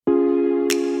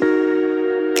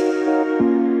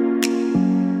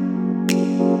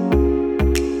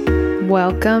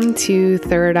Welcome to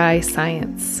Third Eye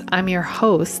Science. I'm your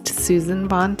host, Susan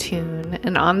Bontoon,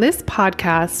 and on this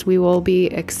podcast, we will be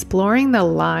exploring the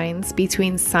lines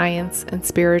between science and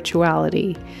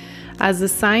spirituality. As a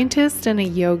scientist and a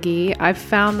yogi, I've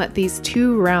found that these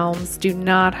two realms do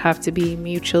not have to be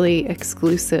mutually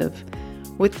exclusive.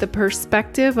 With the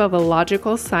perspective of a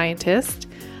logical scientist,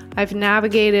 I've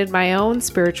navigated my own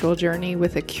spiritual journey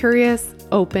with a curious,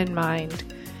 open mind.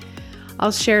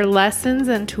 I'll share lessons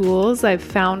and tools I've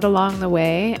found along the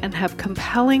way and have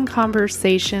compelling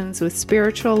conversations with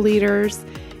spiritual leaders,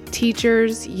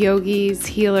 teachers, yogis,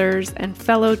 healers, and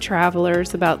fellow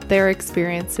travelers about their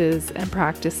experiences and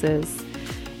practices.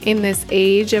 In this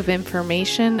age of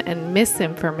information and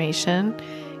misinformation,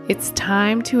 it's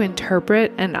time to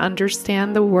interpret and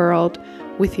understand the world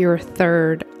with your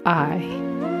third eye.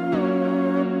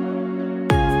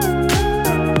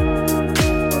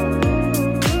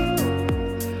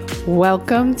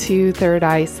 Welcome to Third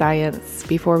Eye Science.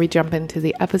 Before we jump into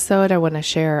the episode, I want to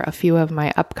share a few of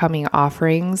my upcoming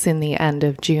offerings in the end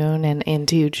of June and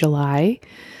into July.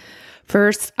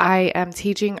 First, I am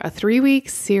teaching a 3-week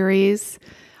series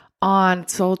on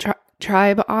Soul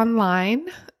Tribe Online.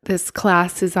 This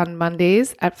class is on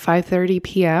Mondays at 5:30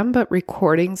 p.m., but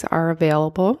recordings are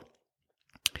available.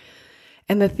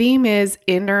 And the theme is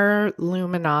inner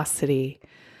luminosity.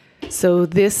 So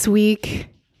this week,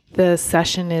 the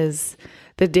session is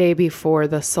the day before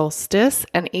the solstice,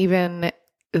 and even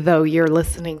though you're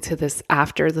listening to this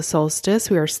after the solstice,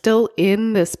 we are still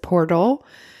in this portal.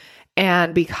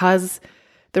 And because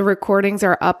the recordings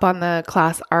are up on the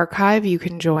class archive, you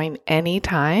can join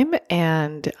anytime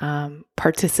and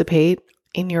participate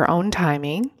in your own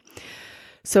timing.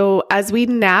 So as we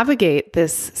navigate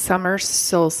this summer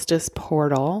solstice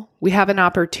portal, we have an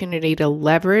opportunity to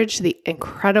leverage the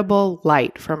incredible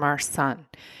light from our sun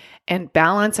and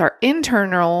balance our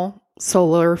internal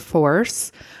solar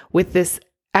force with this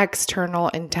external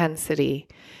intensity.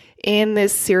 In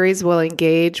this series, we'll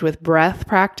engage with breath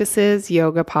practices,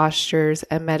 yoga postures,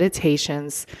 and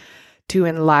meditations to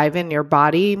enliven your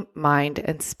body, mind,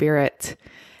 and spirit.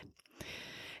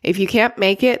 If you can't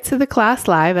make it to the class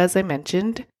live, as I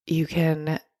mentioned, you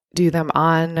can do them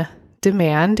on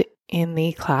demand in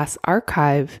the class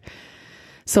archive.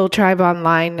 Soul Tribe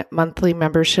Online monthly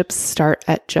memberships start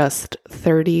at just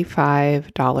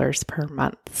 $35 per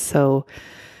month. So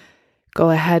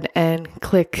go ahead and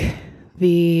click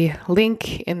the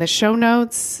link in the show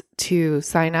notes to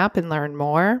sign up and learn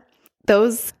more.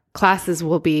 Those classes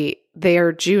they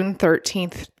are June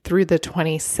 13th through the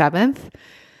 27th.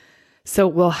 So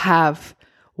we'll have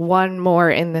one more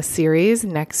in the series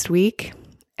next week.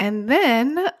 And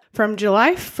then from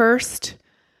July 1st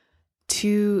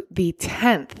to the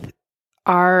 10th,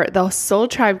 the Soul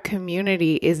Tribe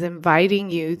community is inviting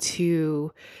you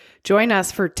to join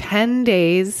us for 10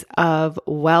 days of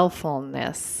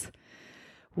wellfulness.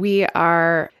 We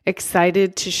are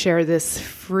excited to share this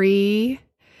free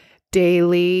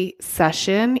daily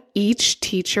session. Each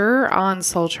teacher on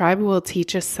Soul Tribe will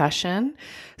teach a session.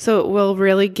 So it will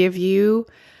really give you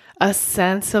a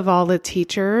sense of all the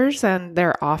teachers and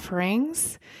their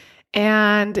offerings.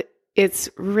 And it's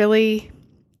really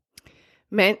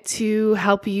meant to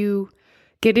help you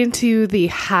get into the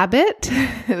habit,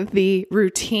 the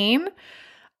routine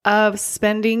of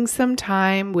spending some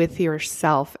time with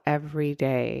yourself every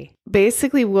day.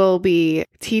 Basically, we'll be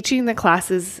teaching the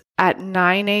classes at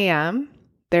 9 a.m.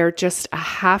 They're just a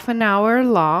half an hour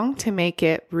long to make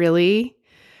it really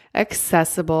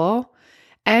accessible.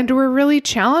 And we're really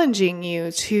challenging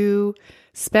you to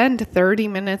spend 30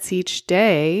 minutes each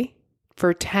day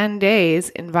for 10 days,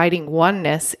 inviting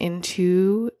oneness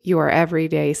into your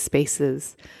everyday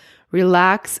spaces.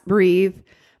 Relax, breathe,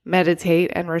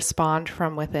 meditate, and respond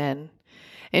from within.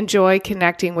 Enjoy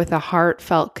connecting with a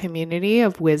heartfelt community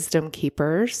of wisdom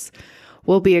keepers.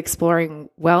 We'll be exploring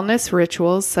wellness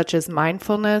rituals such as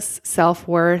mindfulness,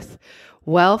 self-worth,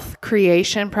 wealth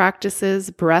creation practices,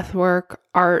 breath work,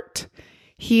 art,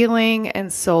 healing,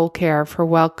 and soul care for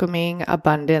welcoming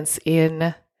abundance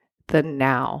in the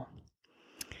now.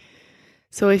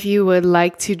 So if you would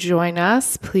like to join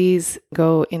us, please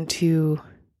go into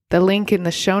the link in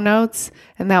the show notes,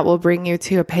 and that will bring you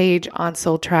to a page on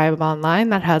Soul Tribe Online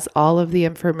that has all of the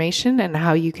information and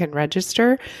how you can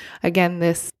register. Again,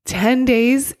 this 10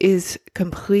 days is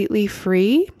completely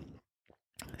free,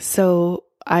 so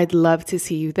I'd love to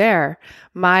see you there.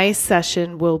 My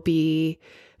session will be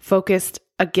focused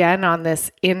again on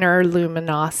this inner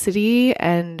luminosity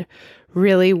and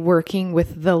really working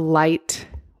with the light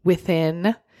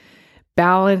within,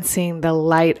 balancing the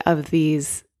light of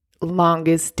these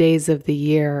longest days of the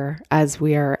year as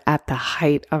we are at the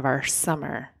height of our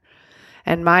summer.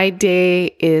 And my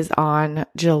day is on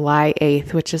July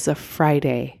 8th, which is a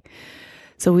Friday.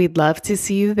 So we'd love to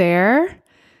see you there.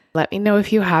 Let me know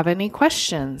if you have any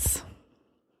questions.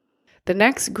 The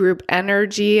next group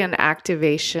energy and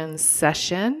activation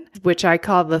session, which I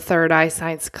call the Third Eye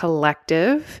Science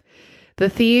Collective. The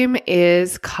theme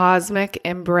is Cosmic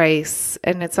Embrace,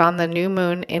 and it's on the new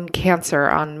moon in Cancer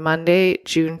on Monday,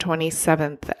 June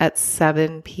 27th at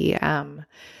 7 p.m.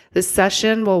 This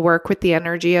session will work with the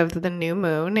energy of the new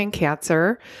moon in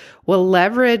Cancer. We'll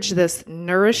leverage this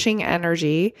nourishing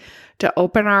energy to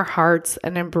open our hearts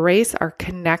and embrace our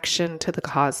connection to the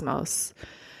cosmos.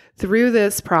 Through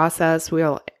this process,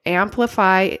 we'll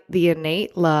amplify the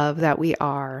innate love that we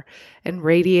are and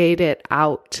radiate it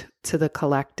out to the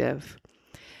collective.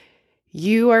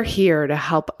 You are here to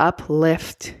help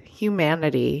uplift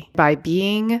humanity by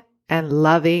being and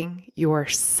loving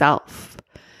yourself.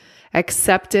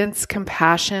 Acceptance,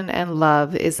 compassion, and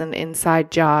love is an inside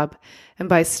job, and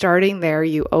by starting there,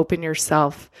 you open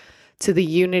yourself to the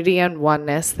unity and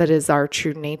oneness that is our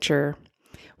true nature.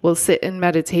 We'll sit in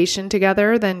meditation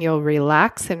together, then you'll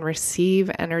relax and receive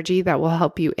energy that will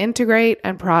help you integrate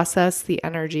and process the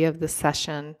energy of the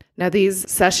session. Now, these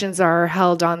sessions are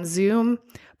held on Zoom,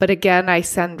 but again, I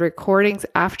send recordings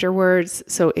afterwards,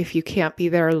 so if you can't be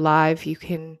there live, you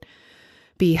can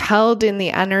be held in the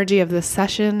energy of the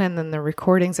session, and then the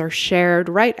recordings are shared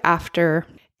right after,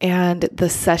 and the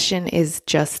session is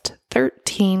just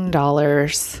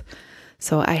 $13.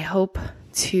 So I hope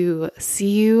to see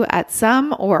you at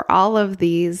some or all of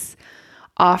these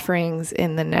offerings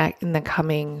in the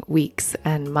coming weeks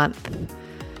and month.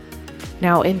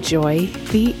 Now enjoy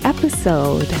the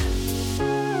episode.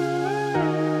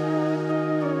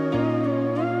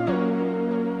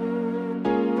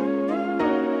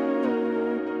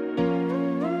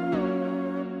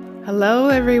 Hello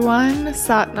everyone,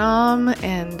 Satnam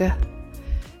and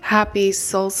happy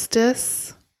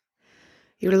solstice.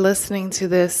 You're listening to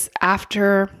this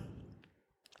after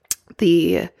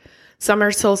the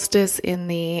summer solstice in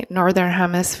the northern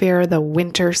hemisphere, the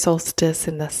winter solstice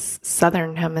in the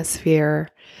southern hemisphere.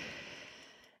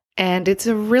 And it's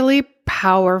a really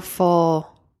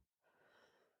powerful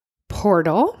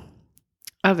portal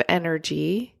of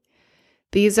energy.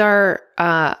 These are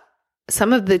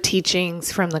some of the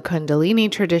teachings from the Kundalini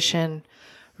tradition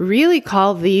really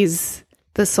call these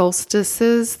the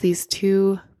solstices, these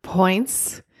 2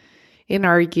 points in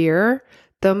our year,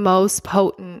 the most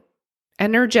potent,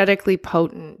 energetically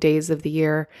potent days of the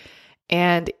year.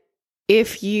 And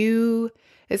if you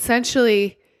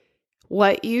essentially,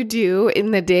 what you do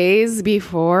in the days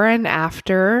before and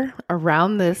after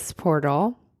around this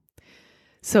portal,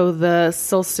 so the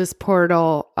solstice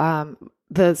portal,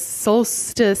 the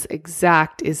solstice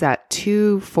exact is at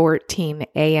 2:14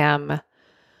 a.m.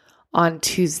 on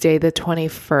Tuesday, the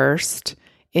 21st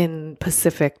in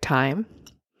Pacific time.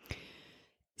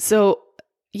 So,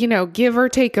 give or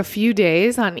take a few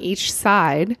days on each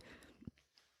side,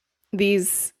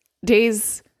 these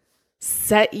days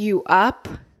set you up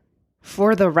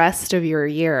for the rest of your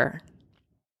year.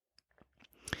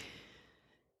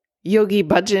 Yogi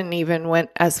Bhajan even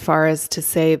went as far as to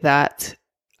say that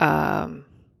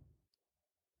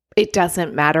it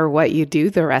doesn't matter what you do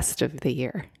the rest of the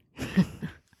year.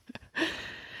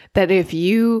 That if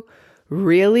you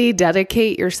really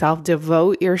dedicate yourself,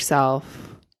 devote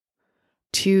yourself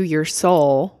to your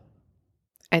soul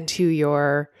and to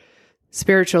your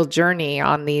spiritual journey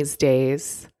on these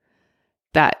days,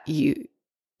 that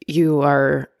you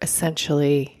are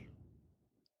essentially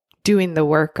doing the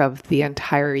work of the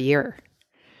entire year.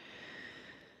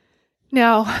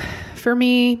 Now, for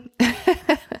me,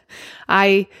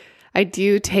 I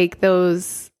do take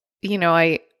those,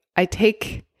 I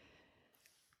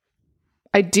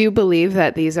do believe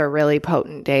that these are really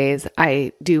potent days.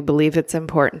 I do believe it's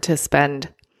important to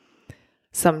spend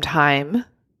some time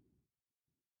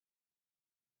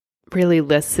really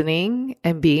listening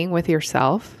and being with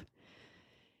yourself.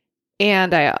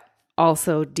 And I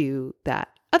also do that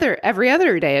every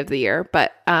other day of the year,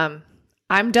 but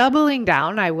I'm doubling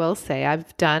down. I will say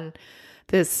I've done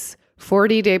this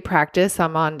 40-day practice.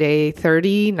 I'm on day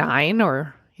 39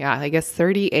 or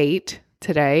 38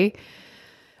 today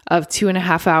of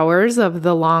 2.5 hours of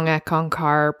the long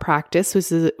Ekankar practice,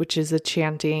 which is a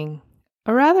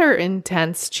rather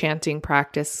intense chanting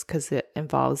practice because it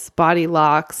involves body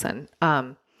locks and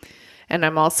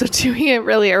I'm also doing it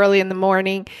really early in the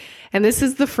morning. And this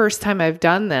is the first time I've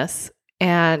done this.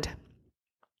 And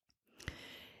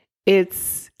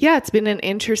it's been an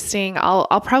interesting,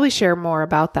 I'll probably share more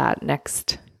about that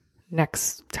next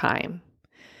next time.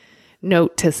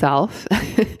 Note to self.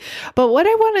 But what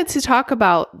I wanted to talk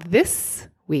about this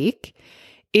week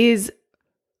is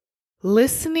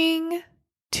listening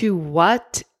to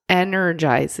what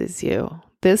energizes you.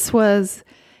 This was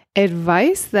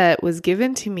advice that was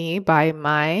given to me by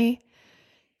my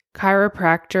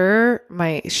chiropractor.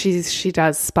 She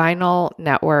does spinal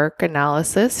network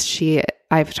analysis.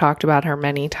 I've talked about her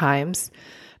many times.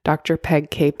 Dr. Peg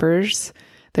Capers.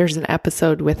 There's an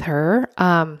episode with her.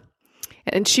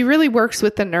 And she really works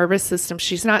with the nervous system.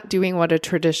 She's not doing what a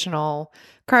traditional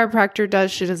chiropractor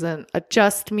does. She doesn't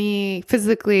adjust me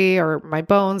physically or my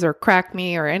bones or crack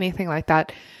me or anything like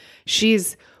that.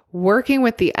 She's working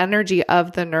with the energy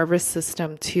of the nervous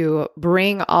system to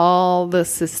bring all the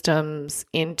systems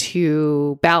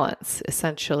into balance,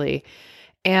 essentially.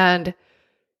 And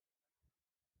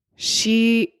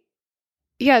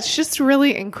it's just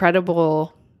really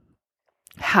incredible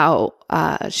how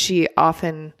she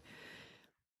often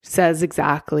says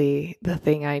exactly the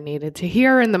thing I needed to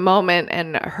hear in the moment.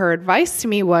 And her advice to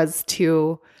me was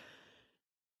to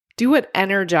do what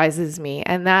energizes me.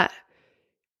 And that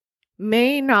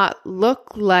may not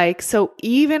look like, so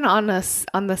even on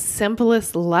the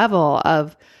simplest level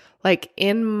of like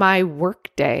in my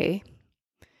workday,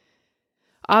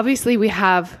 obviously we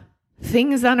have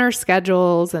things on our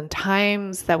schedules and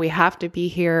times that we have to be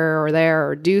here or there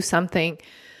or do something.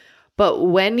 But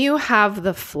when you have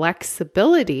the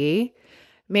flexibility,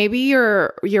 maybe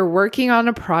you're working on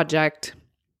a project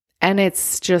and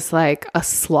it's just like a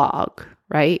slog,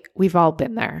 right? We've all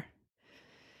been there.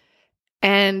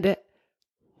 And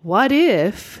what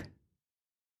if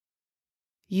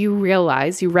you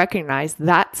recognize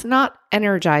that's not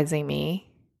energizing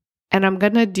me, and I'm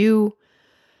going to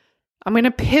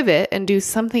pivot and do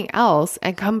something else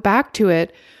and come back to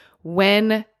it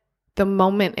when the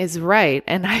moment is right.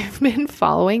 And I've been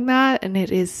following that, and it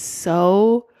is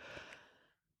so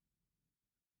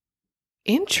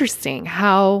interesting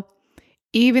how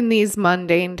even these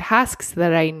mundane tasks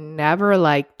that I never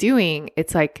like doing,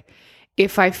 it's like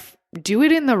if I do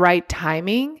it in the right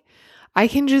timing, I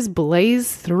can just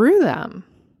blaze through them.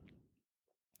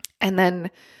 And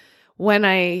then when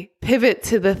I pivot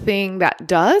to the thing that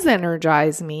does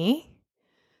energize me,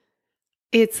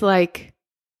 it's like,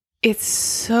 it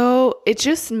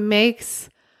just makes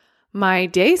my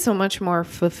day so much more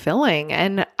fulfilling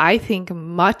and I think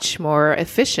much more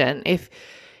efficient. If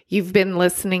you've been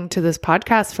listening to this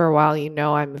podcast for a while, you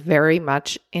know I'm very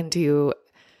much into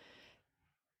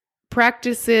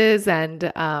practices and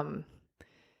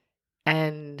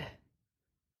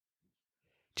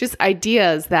just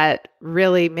ideas that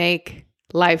really make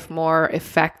life more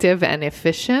effective and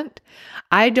efficient.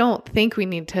 I don't think we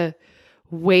need to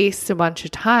waste a bunch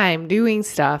of time doing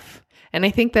stuff. And I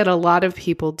think that a lot of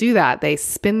people do that. They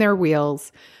spin their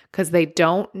wheels because they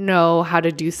don't know how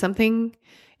to do something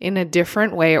in a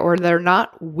different way, or they're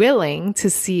not willing to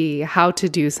see how to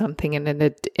do something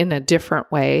in a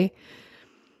different way.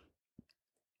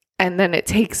 And then it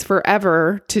takes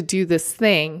forever to do this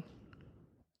thing.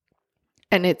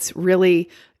 And it's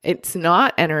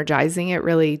not energizing. It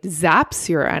really zaps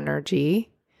your energy.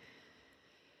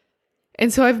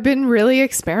 And so I've been really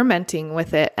experimenting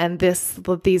with it. And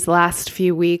these last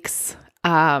few weeks,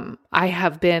 I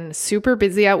have been super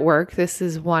busy at work. This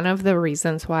is one of the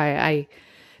reasons why I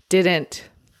didn't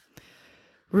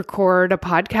record a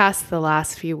podcast the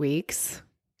last few weeks.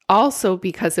 Also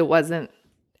because it wasn't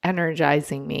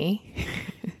energizing me.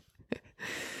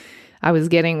 I was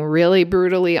getting really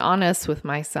brutally honest with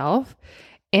myself.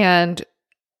 And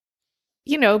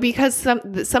because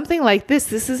something like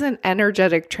this is an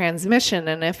energetic transmission.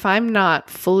 And if I'm not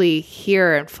fully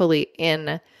here and fully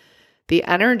in the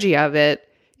energy of it,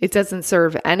 it doesn't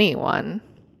serve anyone.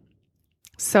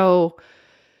 So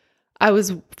I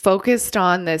was focused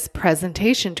on this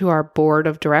presentation to our board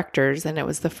of directors. And it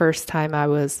was the first time I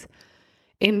was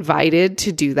invited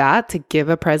to do that, to give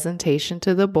a presentation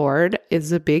to the board.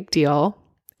 Is a big deal.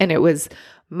 And it was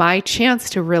my chance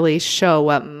to really show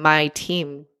what my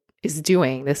team is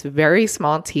doing, this very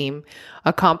small team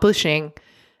accomplishing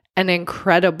an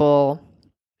incredible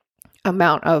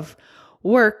amount of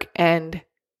work and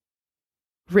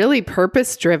really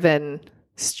purpose-driven,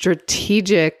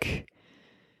 strategic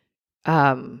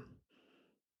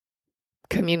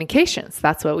communications.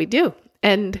 That's what we do.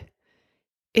 And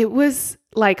it was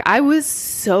like, I was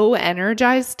so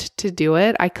energized to do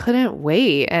it. I couldn't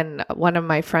wait. And one of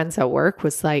my friends at work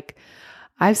was like,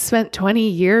 I've spent 20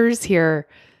 years here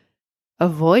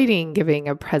avoiding giving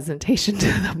a presentation to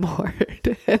the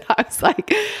board. And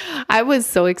I was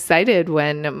so excited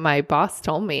when my boss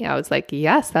told me. I was like,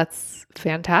 yes, that's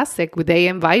fantastic. They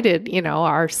invited,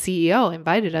 our CEO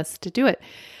invited us to do it.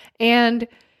 And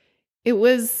it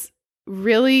was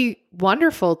really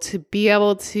wonderful to be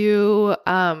able to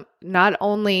not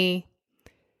only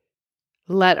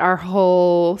let our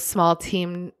whole small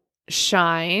team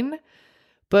shine,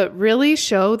 but really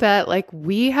show that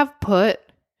we have put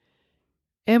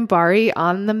MBARI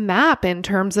on the map in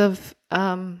terms of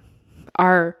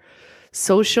our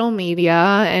social media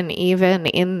and even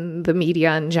in the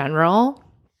media in general.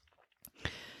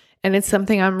 And it's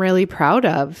something I'm really proud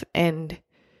of. And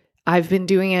I've been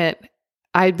doing it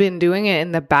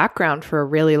in the background for a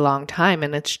really long time.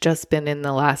 And it's just been in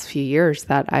the last few years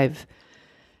that I've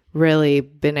really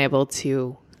been able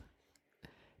to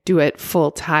do it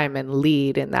full time and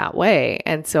lead in that way.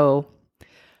 And so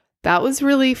that was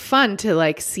really fun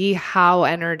to see how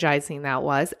energizing that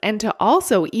was. And to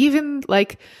also even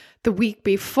the week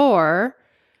before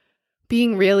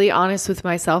being really honest with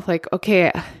myself,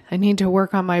 okay, I need to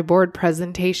work on my board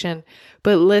presentation,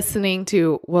 but listening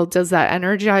to, well, does that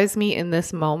energize me in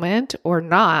this moment or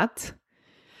not?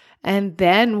 And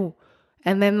then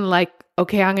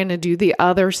okay, I'm going to do the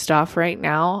other stuff right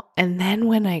now. And then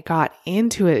when I got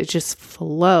into it, it just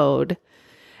flowed.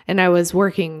 And I was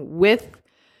working with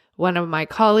one of my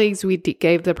colleagues. We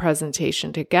gave the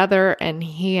presentation together, and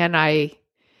he and I,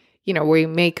 we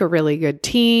make a really good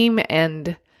team,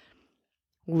 and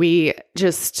we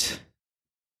just,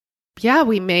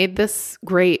 we made this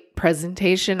great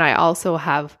presentation. I also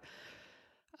have,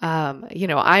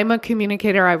 I'm a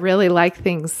communicator. I really like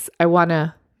things. I want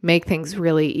to make things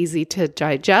really easy to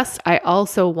digest. I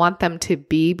also want them to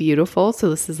be beautiful. So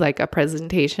this is a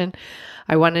presentation.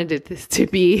 I wanted it to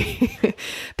be,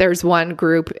 there's one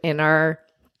group in our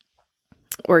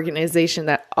organization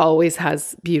that always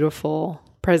has beautiful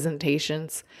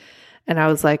presentations. And I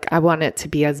was like, I want it to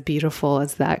be as beautiful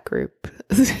as that group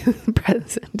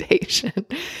presentation.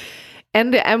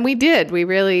 And we did, we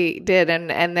really did.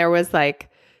 And there was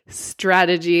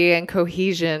strategy and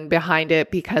cohesion behind it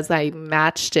because I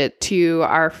matched it to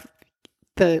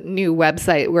the new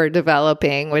website we're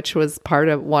developing, which was part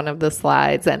of one of the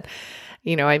slides. And,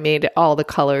 I made all the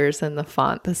colors and the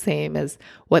font the same as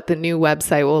what the new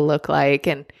website will look like.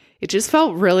 And it just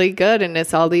felt really good. And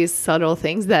it's all these subtle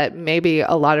things that maybe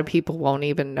a lot of people won't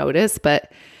even notice,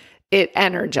 but it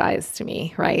energized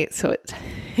me, right? So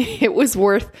it was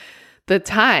worth the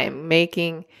time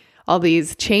making all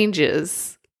these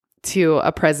changes to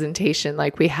a presentation.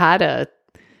 We had a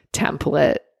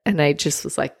template, and I just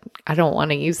was like, I don't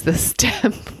want to use this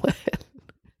template.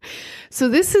 So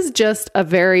this is just a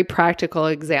very practical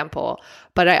example,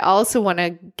 but I also want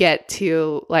to get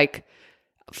to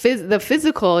the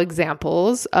physical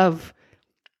examples of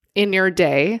in your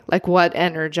day, what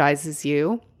energizes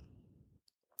you.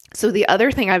 So the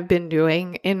other thing I've been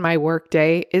doing in my work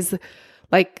day is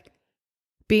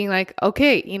being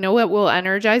okay, you know what will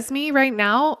energize me right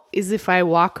now is if I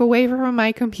walk away from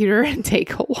my computer and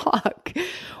take a walk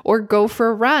or go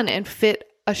for a run and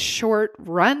fit a short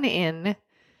run in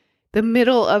the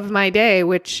middle of my day,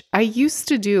 which I used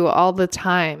to do all the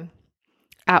time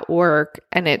at work.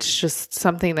 And it's just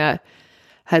something that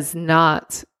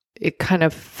it kind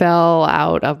of fell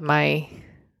out of my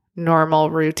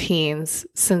normal routines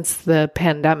since the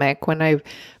pandemic when I've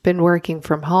been working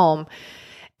from home.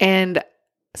 And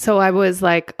so I was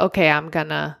like, okay, I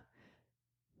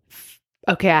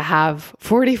have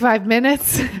 45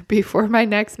 minutes before my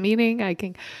next meeting. I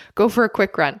can go for a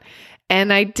quick run.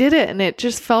 And I did it, and it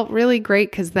just felt really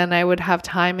great because then I would have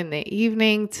time in the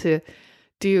evening to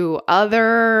do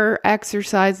other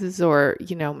exercises or,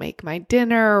 make my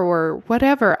dinner or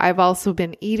whatever. I've also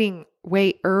been eating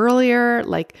way earlier,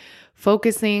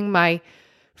 focusing my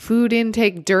food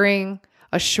intake during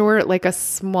a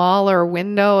smaller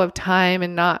window of time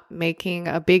and not making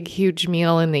a big, huge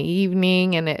meal in the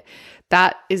evening. And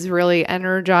that is really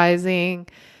energizing.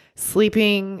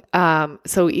 Sleeping.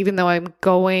 So even though I'm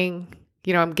going,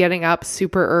 I'm getting up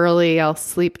super early, I'll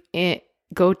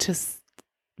go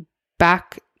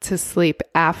back to sleep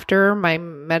after my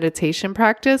meditation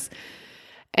practice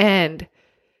and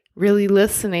really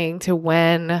listening to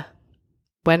when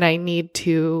I need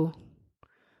to,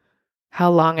 how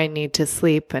long I need to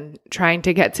sleep and trying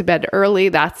to get to bed early.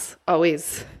 That's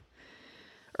always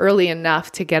early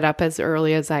enough to get up as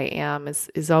early as I am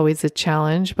is always a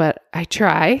challenge, but I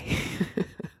try.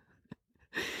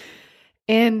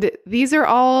 And these are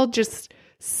all just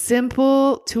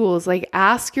simple tools.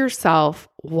 Ask yourself,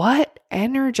 what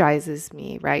energizes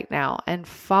me right now and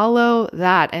follow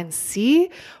that and see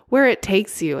where it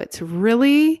takes you. It's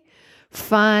really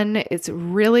fun. It's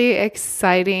really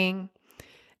exciting.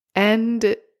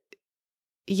 And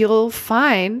you'll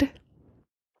find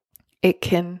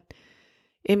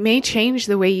it may change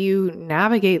the way you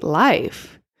navigate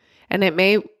life. And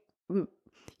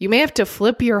you may have to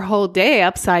flip your whole day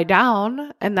upside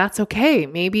down, and that's okay.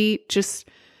 Maybe just,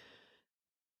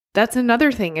 that's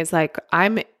another thing is like,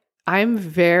 I'm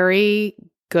very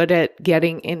good at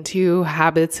getting into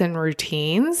habits and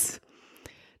routines,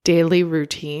 daily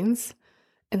routines.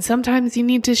 And sometimes you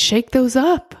need to shake those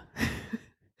up.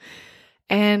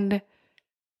 And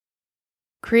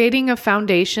creating a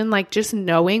foundation, like just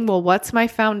knowing, well, what's my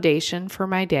foundation for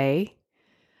my day?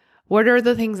 What are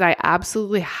the things I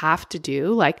absolutely have to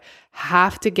do? Like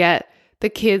have to get the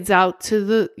kids out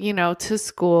to to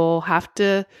school, have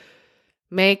to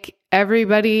make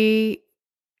everybody,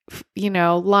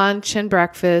 lunch and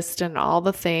breakfast and all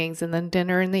the things, and then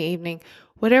dinner in the evening,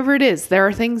 whatever it is. There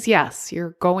are things, yes,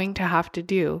 you're going to have to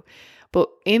do. But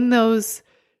in those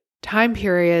time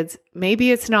periods,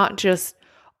 maybe it's not just,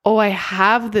 oh, I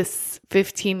have this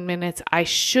 15 minutes, I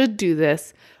should do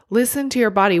this. Listen to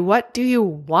your body. What do you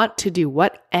want to do?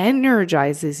 What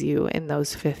energizes you in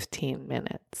those 15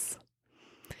 minutes?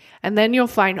 And then you'll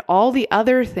find all the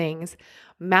other things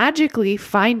magically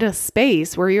find a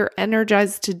space where you're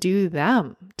energized to do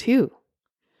them too.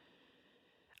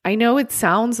 I know it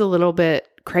sounds a little bit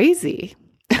crazy.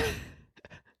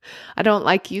 I don't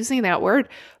like using that word,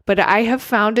 but I have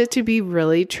found it to be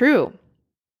really true.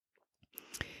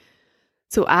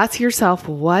 So ask yourself,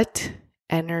 what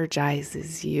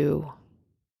energizes you?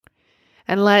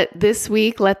 And let the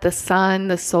sun,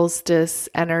 the solstice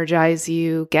energize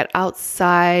you. Get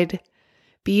outside,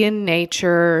 be in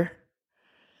nature.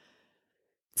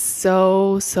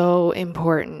 So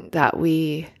important that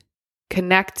we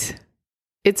connect.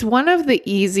 It's one of the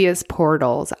easiest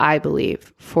portals, I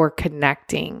believe, for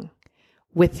connecting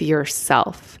with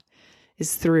yourself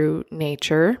is through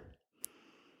nature.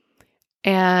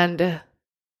 And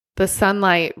the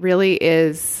sunlight really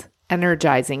is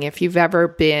energizing. If you've ever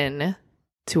been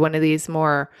to one of these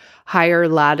more higher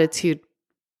latitude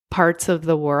parts of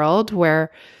the world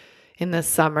where in the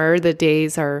summer the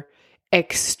days are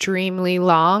extremely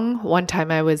long. One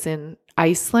time I was in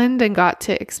Iceland and got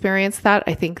to experience that.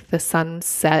 I think the sun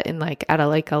set in at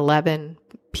 11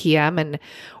 p.m.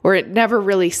 or it never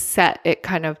really set. It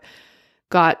kind of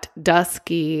got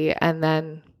dusky and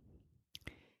then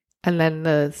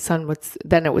the sun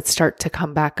would start to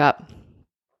come back up.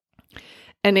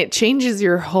 And it changes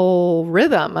your whole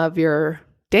rhythm of your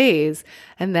days.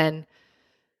 And then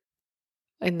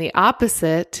in the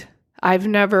opposite, I've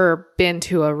never been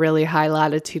to a really high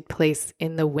latitude place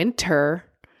in the winter,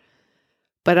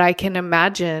 but I can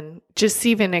imagine just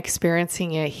even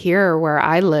experiencing it here where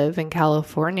I live in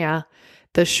California,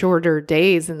 the shorter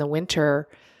days in the winter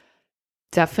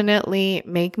definitely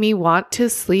make me want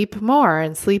to sleep more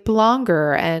and sleep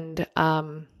longer and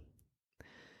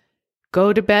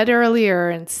go to bed earlier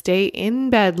and stay in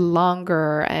bed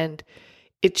longer. And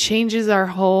it changes our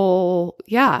whole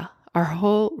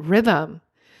rhythm.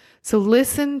 So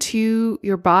listen to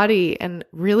your body and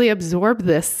really absorb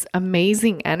this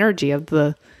amazing energy of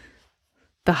the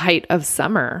height of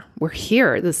summer. We're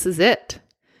here. This is it.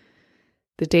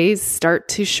 The days start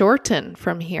to shorten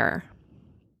from here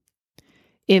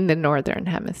in the Northern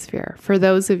Hemisphere. For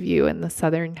those of you in the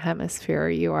Southern Hemisphere,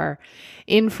 you are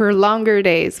in for longer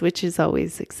days, which is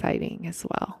always exciting as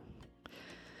well.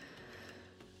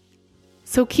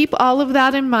 So keep all of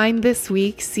that in mind this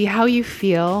week. See how you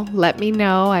feel. Let me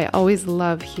know. I always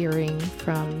love hearing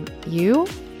from you.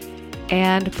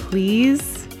 And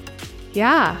please,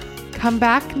 come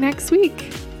back next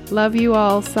week. Love you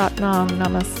all. Sat Nam.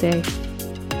 Namaste.